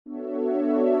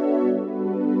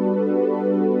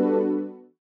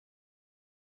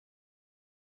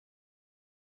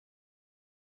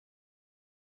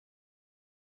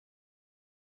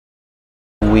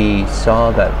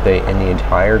saw that in the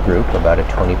entire group, about a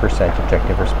 20%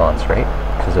 objective response rate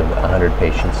because of 100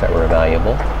 patients that were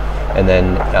evaluable. And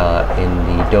then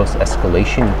in the dose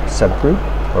escalation subgroup,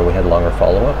 where we had longer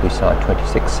follow-up, we saw a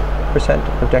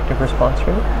 26% objective response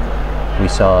rate. We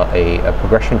saw a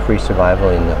progression-free survival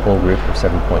in the whole group of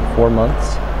 7.4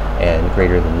 months and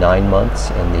greater than 9 months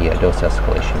in the dose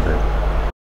escalation group.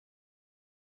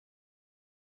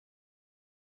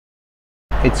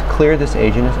 It's clear this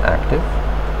agent is active,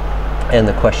 and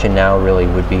the question now really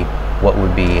would be, what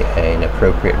would be an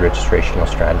appropriate registrational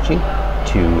strategy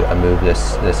to move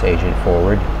this agent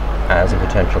forward as a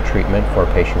potential treatment for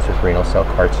patients with renal cell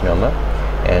carcinoma.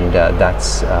 And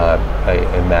that's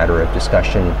a matter of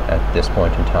discussion at this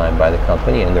point in time by the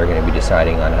company, and they're going to be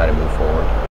deciding on how to move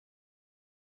forward.